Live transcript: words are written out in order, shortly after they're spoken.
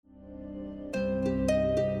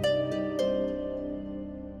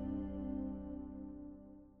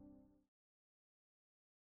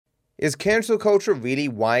Is cancel culture really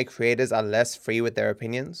why creators are less free with their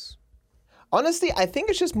opinions? Honestly, I think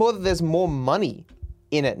it's just more that there's more money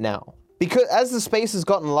in it now. Because as the space has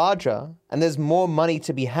gotten larger and there's more money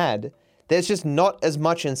to be had, there's just not as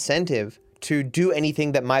much incentive to do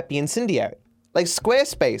anything that might be incendiary. Like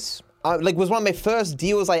Squarespace, was one of my first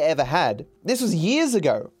deals I ever had. This was years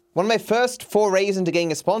ago. One of my first forays into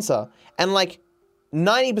getting a sponsor, and like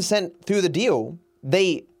 90% through the deal,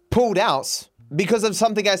 they pulled out because of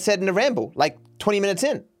something I said in a ramble, like 20 minutes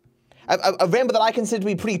in. A ramble that I consider to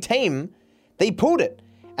be pretty tame, they pulled it.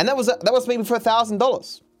 And that was maybe for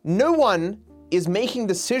 $1,000. No one is making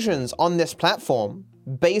decisions on this platform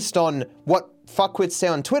based on what fuckwits say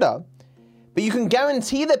on Twitter, but you can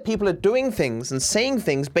guarantee that people are doing things and saying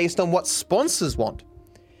things based on what sponsors want.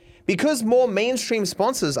 Because more mainstream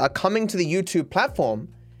sponsors are coming to the YouTube platform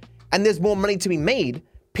and there's more money to be made,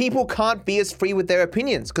 people can't be as free with their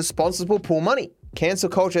opinions because sponsors will pull money. Cancel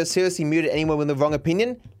culture has seriously muted anyone with the wrong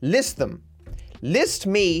opinion? List them. List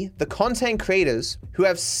me the content creators who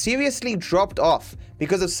have seriously dropped off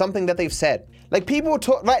because of something that they've said. Like people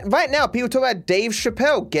talk, right now, people talk about Dave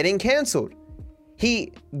Chappelle getting canceled.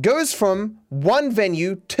 He goes from one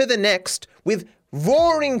venue to the next with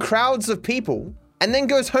roaring crowds of people and then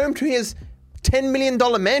goes home to his $10 million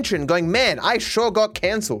mansion going, man, I sure got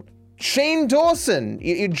canceled. Shane Dawson,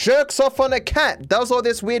 he jerks off on a cat, does all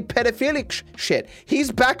this weird pedophilic shit.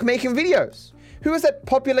 He's back making videos. Who was that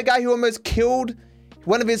popular guy who almost killed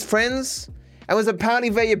one of his friends and was apparently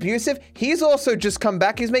very abusive? He's also just come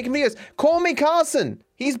back, he's making videos. Call Me Carson,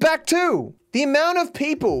 he's back too. The amount of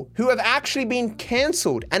people who have actually been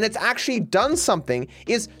canceled and it's actually done something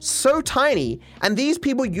is so tiny, and these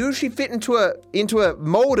people usually fit into a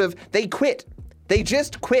mold of they quit. They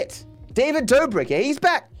just quit. David Dobrik, yeah, he's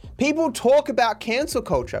back. People talk about cancel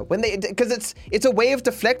culture because it's a way of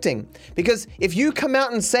deflecting. Because if you come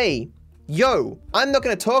out and say, yo, I'm not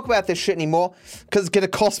going to talk about this shit anymore because it's going to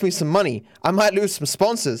cost me some money, I might lose some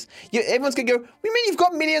sponsors, everyone's going to go, what do you mean you've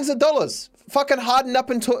got millions of dollars? Fucking harden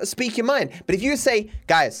up and speak your mind. But if you say,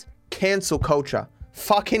 guys, cancel culture,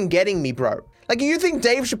 fucking getting me, bro. Like, you think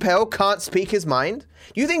Dave Chappelle can't speak his mind?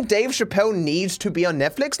 You think Dave Chappelle needs to be on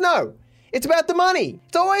Netflix? No. It's about the money.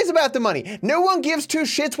 It's always about the money. No one gives two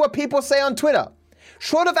shits what people say on Twitter.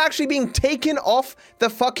 Short of actually being taken off the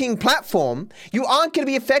fucking platform, you aren't going to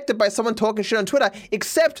be affected by someone talking shit on Twitter,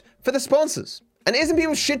 except for the sponsors. And isn't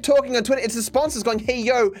people shit talking on Twitter? It's the sponsors going, hey,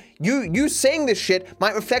 yo, you saying this shit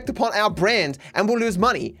might reflect upon our brand and we'll lose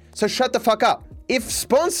money. So shut the fuck up. If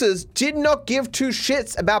sponsors did not give two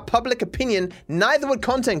shits about public opinion, neither would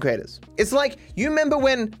content creators. It's like, you remember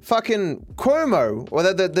when fucking Cuomo, or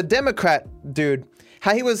the Democrat dude,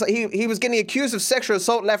 how he was getting accused of sexual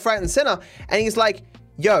assault left, right, and center, and he's like,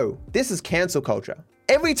 yo, this is cancel culture.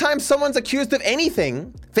 Every time someone's accused of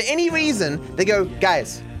anything, for any reason, they go,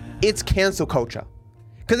 guys, it's cancel culture.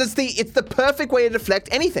 Because it's the perfect way to deflect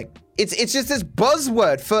anything. It's just this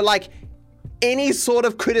buzzword for like any sort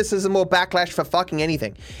of criticism or backlash for fucking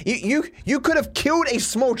anything. You could have killed a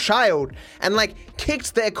small child and like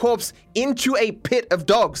kicked their corpse into a pit of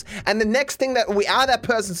dogs, and the next thing that will out of that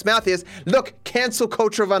person's mouth is, look, cancel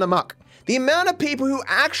culture run amok. The amount of people who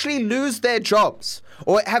actually lose their jobs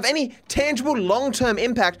or have any tangible long-term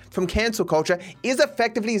impact from cancel culture is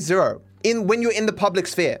effectively zero when you're in the public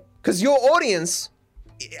sphere. Because your audience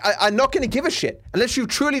are not going to give a shit unless you've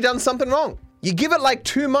truly done something wrong. You give it like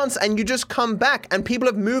 2 months and you just come back and people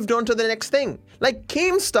have moved on to the next thing. Like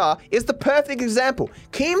Keemstar is the perfect example.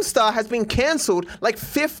 Keemstar has been canceled like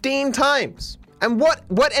 15 times. And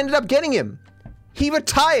what ended up getting him? He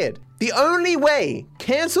retired. The only way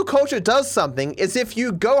cancel culture does something is if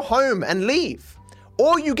you go home and leave.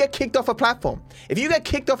 Or you get kicked off a platform. If you get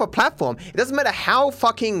kicked off a platform, it doesn't matter how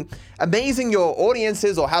fucking amazing your audience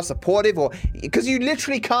is or how supportive, or because you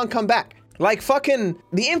literally can't come back. Like fucking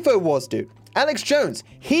the InfoWars dude, Alex Jones,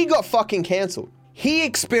 he got fucking canceled. He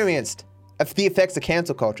experienced the effects of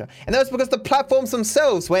cancel culture. And that was because the platforms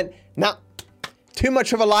themselves went, nah, too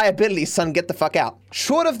much of a liability, son, get the fuck out.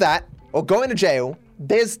 Short of that, or going to jail,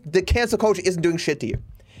 the cancel culture isn't doing shit to you.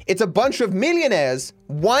 It's a bunch of millionaires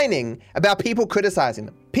whining about people criticizing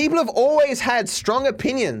them. People have always had strong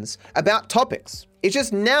opinions about topics. It's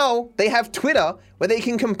just now they have Twitter where they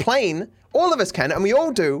can complain. All of us can, and we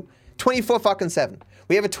all do, 24/7.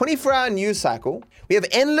 We have a 24-hour news cycle. We have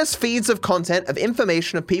endless feeds of content, of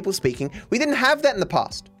information, of people speaking. We didn't have that in the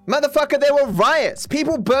past. Motherfucker, there were riots,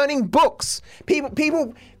 people burning books,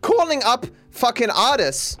 people calling up fucking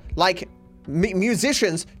artists like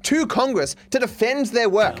musicians to Congress to defend their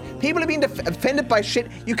work. People have been offended by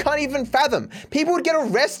shit you can't even fathom. People would get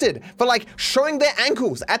arrested for like showing their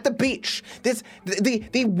ankles at the beach.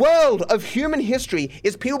 The world of human history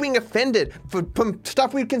is people being offended from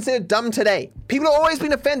stuff we'd consider dumb today. People have always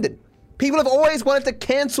been offended. People have always wanted to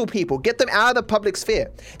cancel people, get them out of the public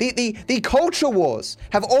sphere. The culture wars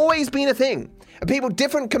have always been a thing. People,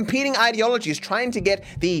 different competing ideologies trying to get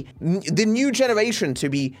the new generation to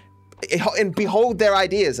be and behold their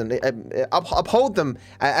ideas and uphold them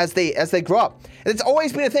as they grow up. And it's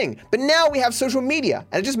always been a thing. But now we have social media,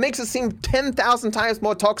 and it just makes it seem 10,000 times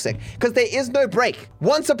more toxic because there is no break.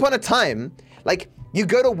 Once upon a time, like, you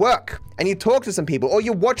go to work and you talk to some people, or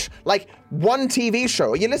you watch like one TV show,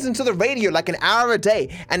 or you listen to the radio like an hour a day,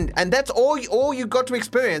 and that's all you got to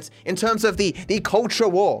experience in terms of the culture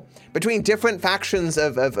war between different factions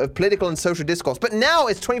of political and social discourse. But now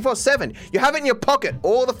it's 24/7. You have it in your pocket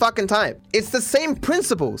all the fucking time. It's the same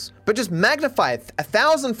principles, but just magnified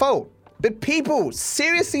 1,000-fold. But people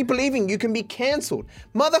seriously believing you can be canceled.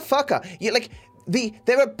 Motherfucker,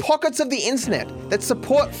 there are pockets of the internet that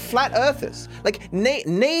support flat earthers. Like,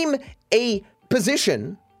 name a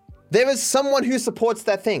position, there is someone who supports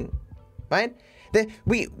that thing, right?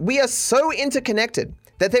 We are so interconnected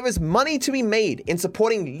that there is money to be made in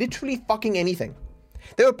supporting literally fucking anything.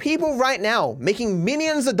 There are people right now making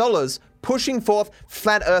millions of dollars pushing forth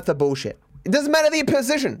flat earther bullshit. It doesn't matter the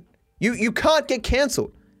position. You can't get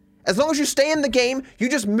canceled. As long as you stay in the game, you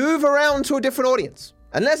just move around to a different audience.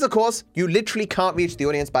 Unless, of course, you literally can't reach the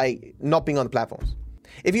audience by not being on the platforms.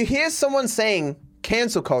 If you hear someone saying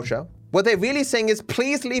cancel culture, what they're really saying is,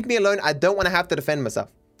 please leave me alone. I don't want to have to defend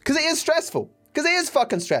myself. Because it is stressful. Because it is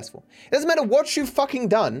fucking stressful. It doesn't matter what you've fucking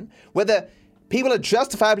done, whether people are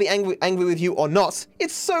justifiably angry with you or not.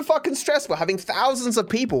 It's so fucking stressful having thousands of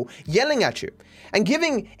people yelling at you. And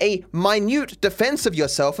giving a minute defense of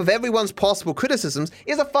yourself of everyone's possible criticisms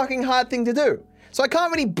is a fucking hard thing to do. So I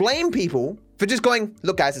can't really blame people for just going,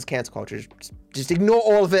 look guys, it's cancel culture. Just ignore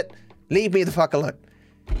all of it. Leave me the fuck alone.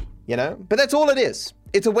 You know? But that's all it is.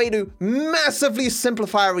 It's a way to massively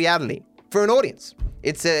simplify reality for an audience.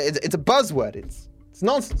 It's a buzzword. It's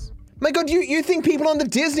nonsense. My God, you think people on the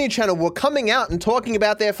Disney Channel were coming out and talking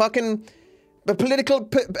about their fucking political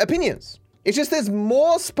opinions? It's just there's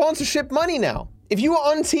more sponsorship money now. If you were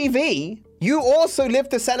on TV, you also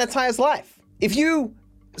lived the sanitized life. If you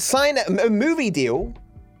sign a movie deal,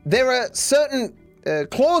 there are certain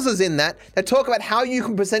clauses in that talk about how you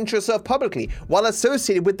can present yourself publicly while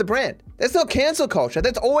associated with the brand. That's not cancel culture.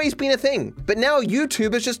 That's always been a thing. But now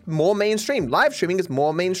YouTube is just more mainstream. Live streaming is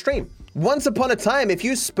more mainstream. Once upon a time, if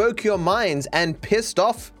you spoke your minds and pissed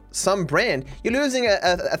off some brand, you're losing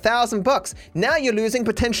 $1,000. Now you're losing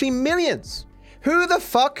potentially millions. Who the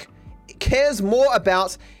fuck cares more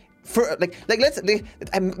about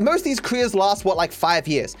most of these careers last like 5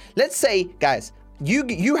 years. Let's say, guys,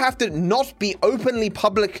 you have to not be openly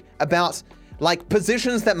public about like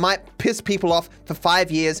positions that might piss people off for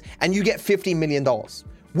 5 years, and you get $50 million.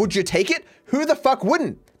 Would you take it? Who the fuck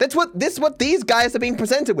wouldn't? This is what these guys are being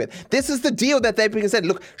presented with. This is the deal that they're being presented.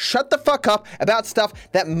 Look, shut the fuck up about stuff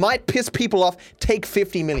that might piss people off. Take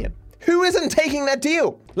 50 million. Who isn't taking that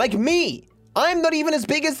deal? Like me. I'm not even as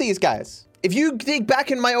big as these guys. If you dig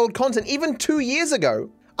back in my old content, even 2 years ago,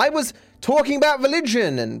 I was talking about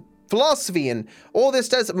religion and philosophy and all this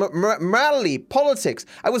stuff, morality, politics.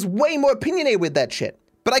 I was way more opinionated with that shit.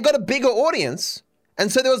 But I got a bigger audience,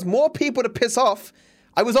 and so there was more people to piss off.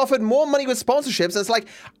 I was offered more money with sponsorships, and it's like,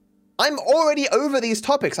 I'm already over these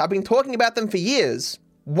topics. I've been talking about them for years.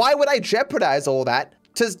 Why would I jeopardize all that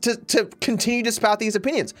to continue to spout these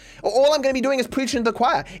opinions? All I'm going to be doing is preaching to the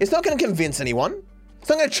choir. It's not going to convince anyone. It's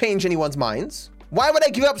not going to change anyone's minds. Why would I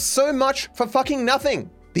give up so much for fucking nothing?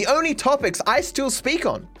 The only topics I still speak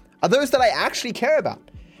on are those that I actually care about.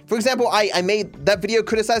 For example, I made that video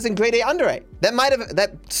criticizing grade A under A.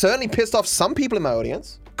 That certainly pissed off some people in my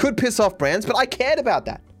audience. Could piss off brands, but I cared about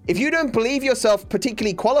that. If you don't believe yourself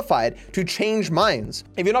particularly qualified to change minds,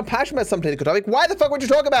 if you're not passionate about some political topic, why the fuck would you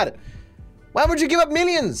talk about it? Why would you give up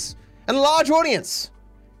millions and a large audience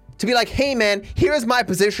to be like, hey man, here is my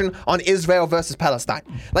position on Israel versus Palestine?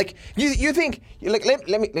 Like, you think, like,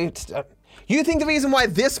 you think the reason why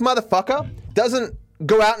this motherfucker doesn't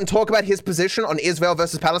go out and talk about his position on Israel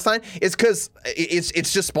versus Palestine is because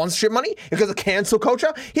it's just sponsorship money? Because of cancel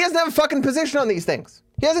culture? He doesn't have a fucking position on these things.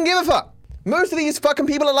 He doesn't give a fuck. Most of these fucking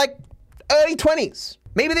people are like early 20s.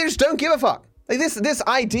 Maybe they just don't give a fuck. Like this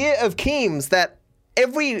idea of Keems that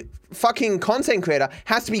every fucking content creator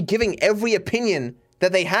has to be giving every opinion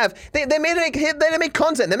that they have. They're meant to make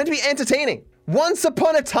content. They're meant to be entertaining. Once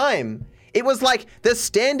upon a time, It was like the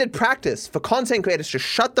standard practice for content creators to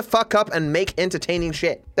shut the fuck up and make entertaining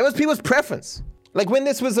shit. That was people's preference. Like when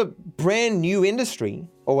this was a brand new industry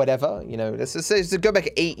or whatever, you know, let's just say to go back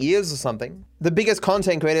 8 years or something, the biggest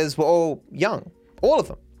content creators were all young, all of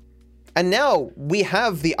them. And now we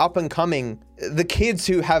have the up and coming, the kids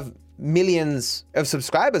who have millions of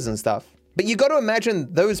subscribers and stuff. But you got to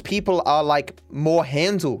imagine those people are like more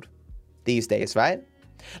handled these days, right?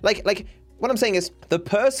 Like what I'm saying is the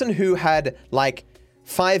person who had like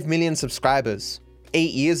 5 million subscribers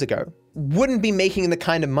 8 years ago wouldn't be making the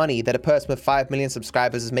kind of money that a person with 5 million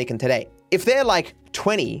subscribers is making today. If they're like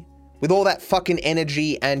 20 with all that fucking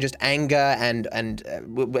energy and just anger and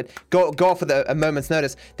go off with a moment's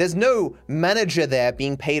notice, there's no manager there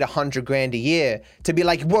being paid 100 grand a year to be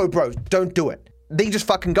like, whoa, bro, don't do it. They just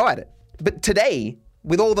fucking go at it. But today,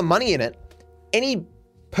 with all the money in it, any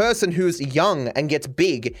person who's young and gets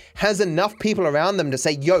big has enough people around them to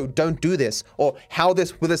say, yo, don't do this, or how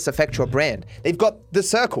will this affect your brand? They've got the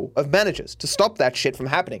circle of managers to stop that shit from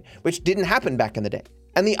happening, which didn't happen back in the day.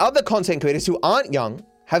 And the other content creators who aren't young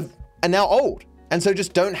are now old, and so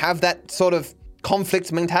just don't have that sort of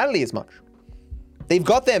conflict mentality as much. They've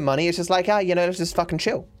got their money, it's just like, let's just fucking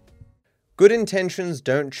chill. Good intentions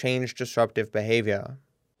don't change disruptive behavior.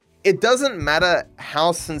 It doesn't matter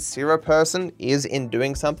how sincere a person is in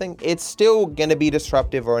doing something, it's still gonna be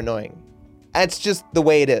disruptive or annoying. It's just the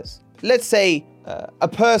way it is. Let's say a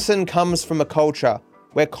person comes from a culture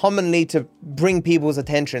where commonly to bring people's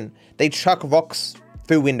attention, they chuck rocks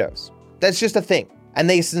through windows. That's just a thing. And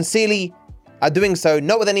they sincerely are doing so,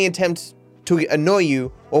 not with any attempt to annoy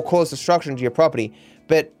you or cause destruction to your property,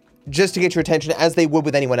 but just to get your attention as they would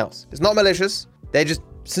with anyone else. It's not malicious, they're just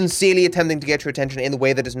sincerely attempting to get your attention in the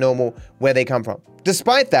way that is normal where they come from.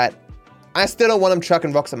 Despite that, I still don't want them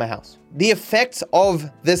chucking rocks at my house. The effects of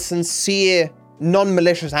this sincere,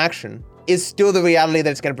 non-malicious action is still the reality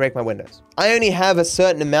that it's going to break my windows. I only have a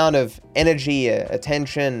certain amount of energy,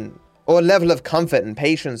 attention, or level of comfort and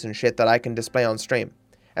patience and shit that I can display on stream.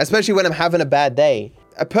 Especially when I'm having a bad day.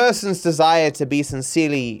 A person's desire to be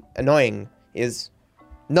sincerely annoying is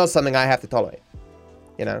not something I have to tolerate,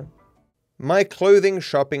 you know? My clothing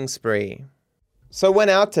shopping spree. So I went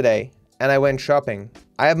out today and I went shopping.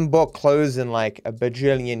 I haven't bought clothes in like a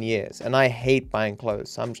bajillion years and I hate buying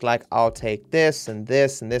clothes. So I'm just like, I'll take this and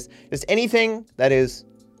this and this. Just anything that is,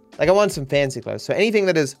 like I want some fancy clothes. So anything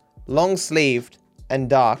that is long sleeved and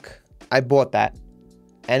dark, I bought that.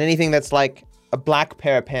 And anything that's like a black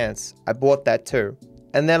pair of pants, I bought that too.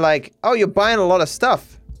 And they're like, oh, you're buying a lot of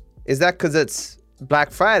stuff. Is that because it's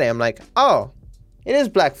Black Friday? I'm like, oh, it is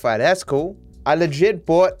Black Friday, that's cool. I legit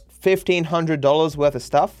bought $1,500 worth of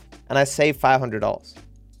stuff and I saved $500.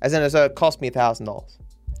 As in, so it cost me $1,000.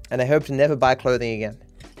 And I hope to never buy clothing again.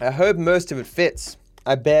 I hope most of it fits.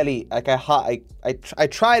 I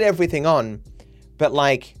tried everything on, but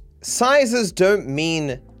like sizes don't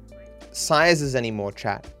mean sizes anymore,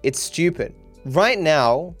 chat. It's stupid. Right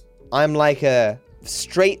now, I'm like a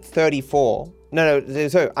straight 34.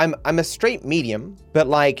 So I'm a straight medium, but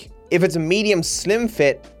like if it's a medium slim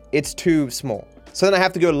fit, it's too small. So then I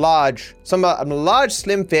have to go large. So I'm a large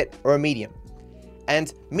slim fit or a medium.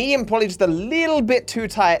 And medium probably just a little bit too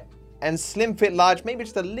tight, and slim fit large maybe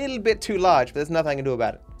just a little bit too large, but there's nothing I can do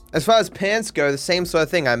about it. As far as pants go, the same sort of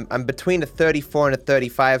thing. I'm between a 34 and a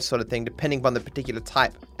 35 sort of thing, depending upon the particular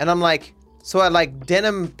type. And I'm like, so I like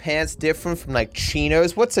denim pants different from like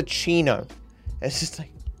chinos. What's a chino? It's just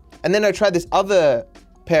like, and then I tried this other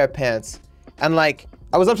pair of pants and like,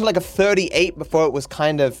 I was up to like a 38 before it was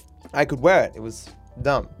kind of, I could wear it. It was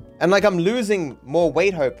dumb. And like, I'm losing more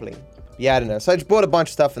weight, hopefully. Yeah, I don't know. So I just bought a bunch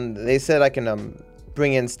of stuff and they said I can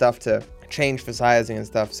bring in stuff to change for sizing and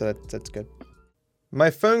stuff. So that's good. My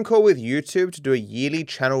phone call with YouTube to do a yearly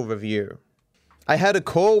channel review. I had a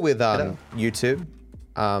call with YouTube,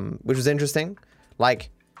 which was interesting. Like,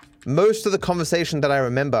 most of the conversation that I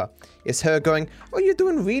remember is her going, oh, you're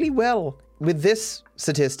doing really well with this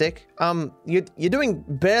statistic. You're doing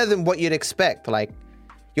better than what you'd expect. Like,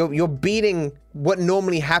 you're beating what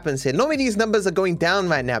normally happens here. Normally these numbers are going down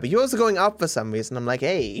right now, but yours are going up for some reason. I'm like,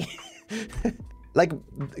 hey. Like,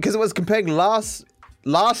 because it was comparing last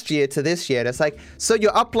year to this year. And it's like, so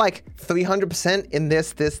you're up like 300% in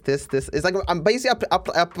this. It's like, I'm basically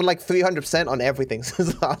up like 300% on everything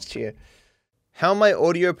since last year. How my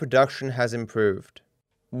audio production has improved.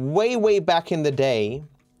 Way back in the day,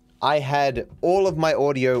 I had all of my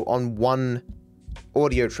audio on one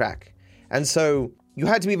audio track. And so you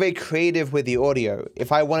had to be very creative with the audio.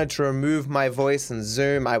 If I wanted to remove my voice and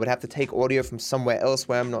Zoom, I would have to take audio from somewhere else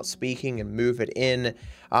where I'm not speaking and move it in.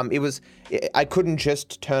 I couldn't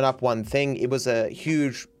just turn up one thing. It was a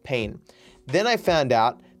huge pain. Then I found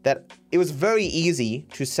out that it was very easy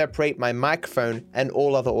to separate my microphone and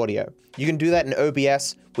all other audio. You can do that in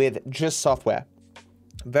OBS with just software.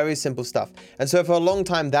 Very simple stuff. And so for a long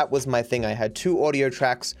time, that was my thing. I had 2 audio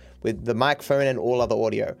tracks with the microphone and all other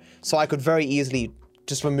audio. So I could very easily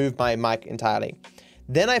just remove my mic entirely.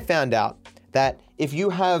 Then I found out that if you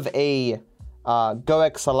have a Go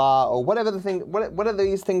XLR or whatever the thing, what are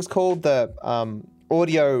these things called? The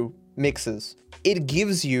audio mixers. It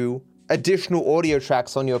gives you additional audio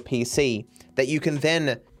tracks on your PC that you can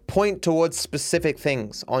then point towards specific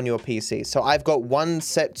things on your PC. So I've got one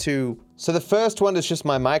set to, so the first one is just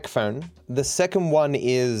my microphone. The second one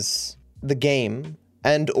is the game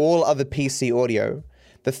and all other PC audio.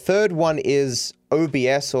 The third one is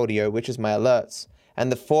OBS audio, which is my alerts.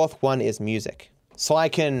 And the fourth one is music. So I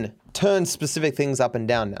can turn specific things up and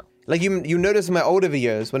down now. Like you notice in my older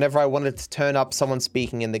videos, whenever I wanted to turn up someone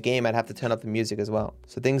speaking in the game, I'd have to turn up the music as well.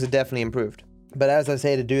 So things are definitely improved. But as I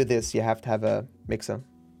say, to do this, you have to have a mixer.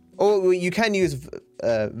 Or you can use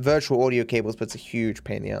virtual audio cables, but it's a huge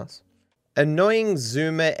pain in the ass. Annoying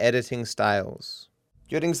Zoomer editing styles.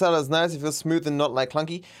 Your editing style is nice, it feels smooth and not like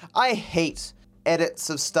clunky. I hate edits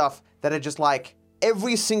of stuff that are just like,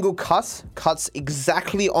 every single cut cuts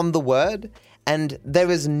exactly on the word, and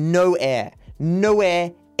there is no air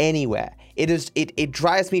anywhere. It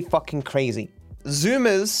drives me fucking crazy.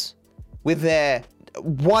 Zoomers with their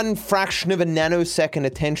 1 fraction of a nanosecond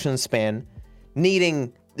attention span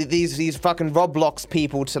needing these fucking Roblox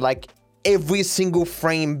people to like every single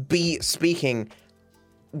frame be speaking.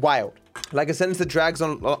 Wild. Like a sentence that drags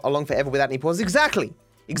on along forever without any pause. Exactly.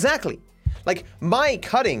 Like my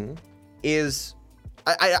cutting is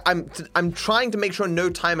I'm trying to make sure no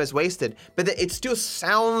time is wasted, but it still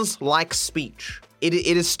sounds like speech.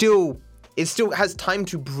 It still has time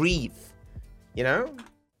to breathe, you know?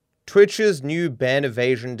 Twitch's new ban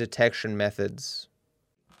evasion detection methods.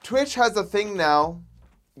 Twitch has a thing now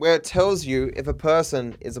where it tells you if a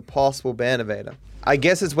person is a possible ban evader. I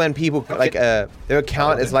guess it's when people, like, their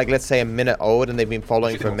account is like, let's say a minute old and they've been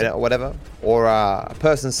following for a minute or whatever. Or a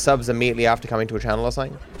person subs immediately after coming to a channel or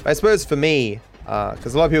something. But I suppose for me,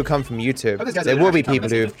 because a lot of people come from YouTube, there will be people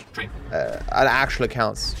who are actual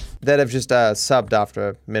accounts that have just subbed after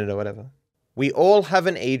a minute or whatever. We all have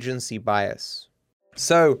an agency bias.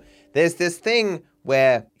 So there's this thing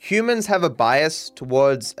where humans have a bias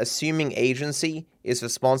towards assuming agency is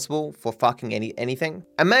responsible for fucking anything.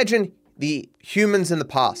 Imagine the humans in the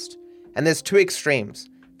past, and there's 2 extremes.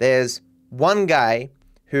 There's one guy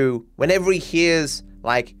who, whenever he hears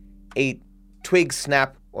like a twig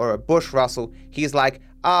snap or a bush rustle, he's like,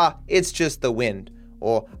 it's just the wind,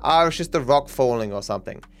 or it's just the rock falling or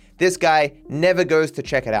something. This guy never goes to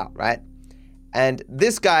check it out, right? And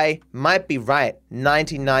this guy might be right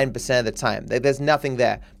 99% of the time. There's nothing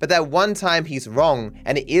there. But that one time he's wrong,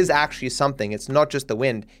 and it is actually something. It's not just the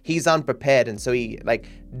wind. He's unprepared, and so he like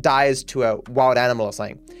dies to a wild animal or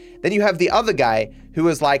something. Then you have the other guy who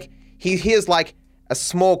is like, he hears like a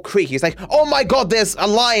small creak. He's like, oh my god, there's a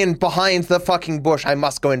lion behind the fucking bush. I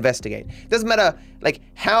must go investigate. Doesn't matter like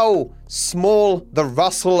how small the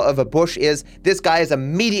rustle of a bush is. This guy is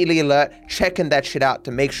immediately alert, checking that shit out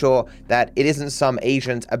to make sure that it isn't some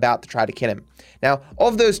agent about to try to kill him. Now,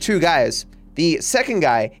 of those 2 guys, the second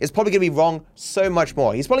guy is probably gonna be wrong so much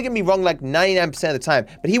more. He's probably gonna be wrong like 99% of the time,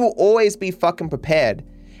 but he will always be fucking prepared.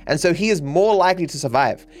 And so he is more likely to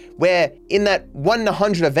survive. Where in that 1 in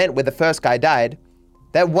 100 event where the first guy died,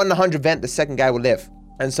 that 1 in 100 event, the second guy will live.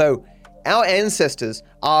 And so our ancestors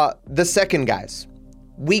are the second guys.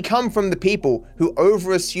 We come from the people who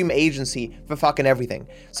overassume agency for fucking everything.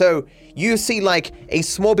 So you see like a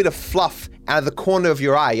small bit of fluff out of the corner of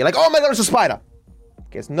your eye. You're like, oh my god, it's a spider.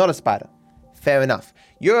 Okay, it's not a spider. Fair enough.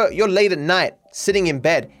 You're late at night, sitting in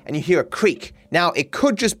bed, and you hear a creak. Now, it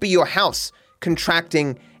could just be your house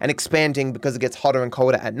contracting and expanding because it gets hotter and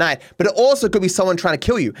colder at night, but it also could be someone trying to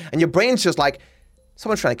kill you. And your brain's just like,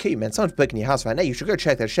 someone's trying to kill you, man. Someone's breaking your house right now. You should go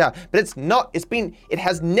check that shit out. But it's not, it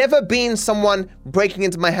has never been someone breaking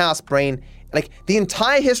into my house, brain. Like, the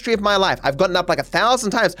entire history of my life, I've gotten up like 1,000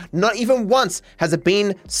 times. Not even once has it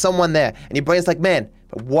been someone there. And your brain's like, man,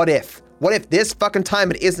 but what if? What if this fucking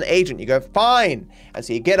time it is an agent? You go, fine. And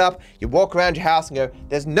so you get up, you walk around your house and go,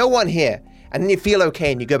 there's no one here. And then you feel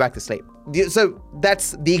okay and you go back to sleep. So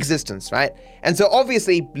that's the existence, right? And so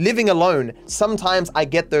obviously living alone, sometimes I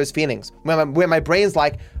get those feelings where my brain's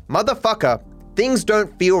like, motherfucker, things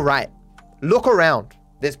don't feel right. Look around.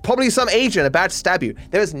 There's probably some agent about to stab you.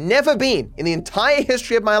 There has never been in the entire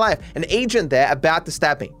history of my life an agent there about to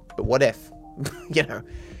stab me. But what if? You know?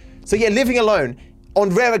 So yeah, living alone, on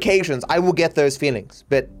rare occasions, I will get those feelings.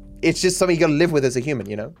 But it's just something you gotta live with as a human,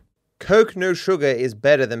 you know? Coke no sugar is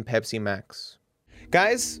better than Pepsi Max.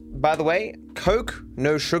 Guys, by the way, Coke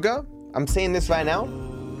no sugar, I'm saying this right now,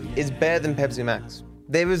 is better than Pepsi Max.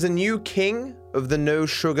 There is a new king of the no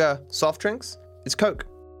sugar soft drinks. It's Coke.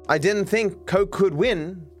 I didn't think Coke could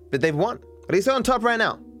win, but they've won. At least they're on top right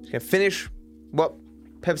now. Just gonna finish what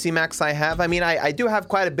Pepsi Max I have. I mean, I do have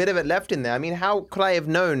quite a bit of it left in there. I mean, how could I have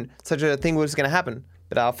known such a thing was gonna happen?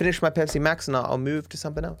 But I'll finish my Pepsi Max and I'll move to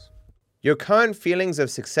something else. Your current feelings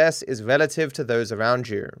of success is relative to those around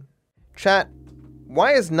you. Chat,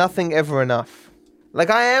 why is nothing ever enough?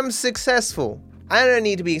 Like, I am successful. I don't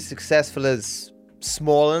need to be successful as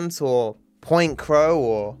Smallens or Point Crow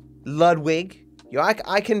or Ludwig.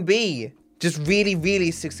 I can be just really,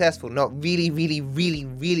 really successful, not really, really, really,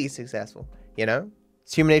 really successful, you know?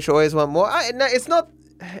 Does human nature always want more? No, it's not,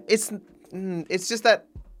 it's just that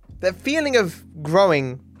feeling of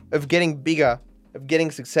growing, of getting bigger, of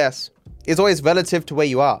getting success is always relative to where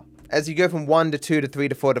you are. As you go from 1 to 2 to 3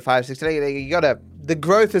 to 4 to 5, 6, the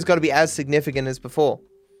growth has got to be as significant as before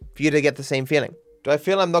for you to get the same feeling. Do I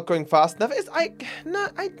feel I'm not going fast enough? I'm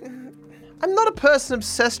not a person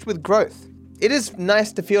obsessed with growth. It is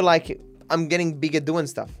nice to feel like I'm getting bigger doing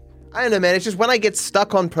stuff. I don't know, man. It's just when I get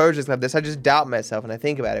stuck on projects like this, I just doubt myself and I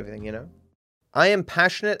think about everything, you know? I am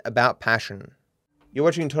passionate about passion. Your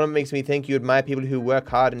watching tournament makes me think you admire people who work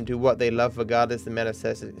hard and do what they love regardless of the amount of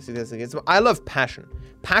success. I love passion.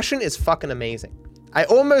 Passion is fucking amazing. I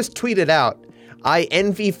almost tweeted out, I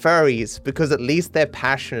envy furries because at least they're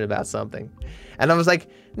passionate about something. And I was like,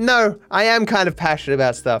 no, I am kind of passionate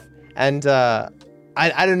about stuff. And I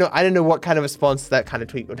don't know what kind of response that kind of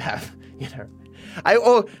tweet would have, you know?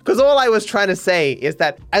 Because all I was trying to say is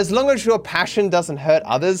that as long as your passion doesn't hurt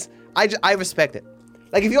others, I respect it.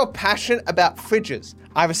 Like, if you're passionate about fridges,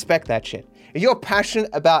 I respect that shit. If you're passionate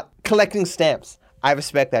about collecting stamps, I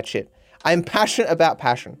respect that shit. I'm passionate about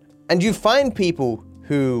passion. And you find people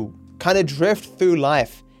who kind of drift through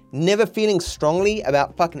life, never feeling strongly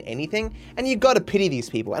about fucking anything, and you gotta pity these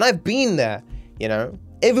people. And I've been there, you know?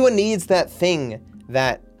 Everyone needs that thing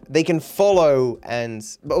that they can follow, and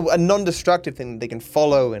a non-destructive thing they can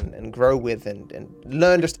follow and grow with and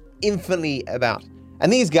learn just infinitely about.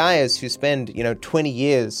 And these guys who spend, 20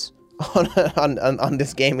 years on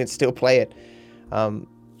this game and still play it,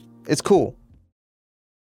 it's cool.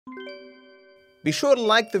 Be sure to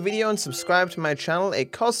like the video and subscribe to my channel.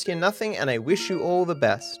 It costs you nothing and I wish you all the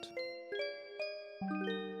best.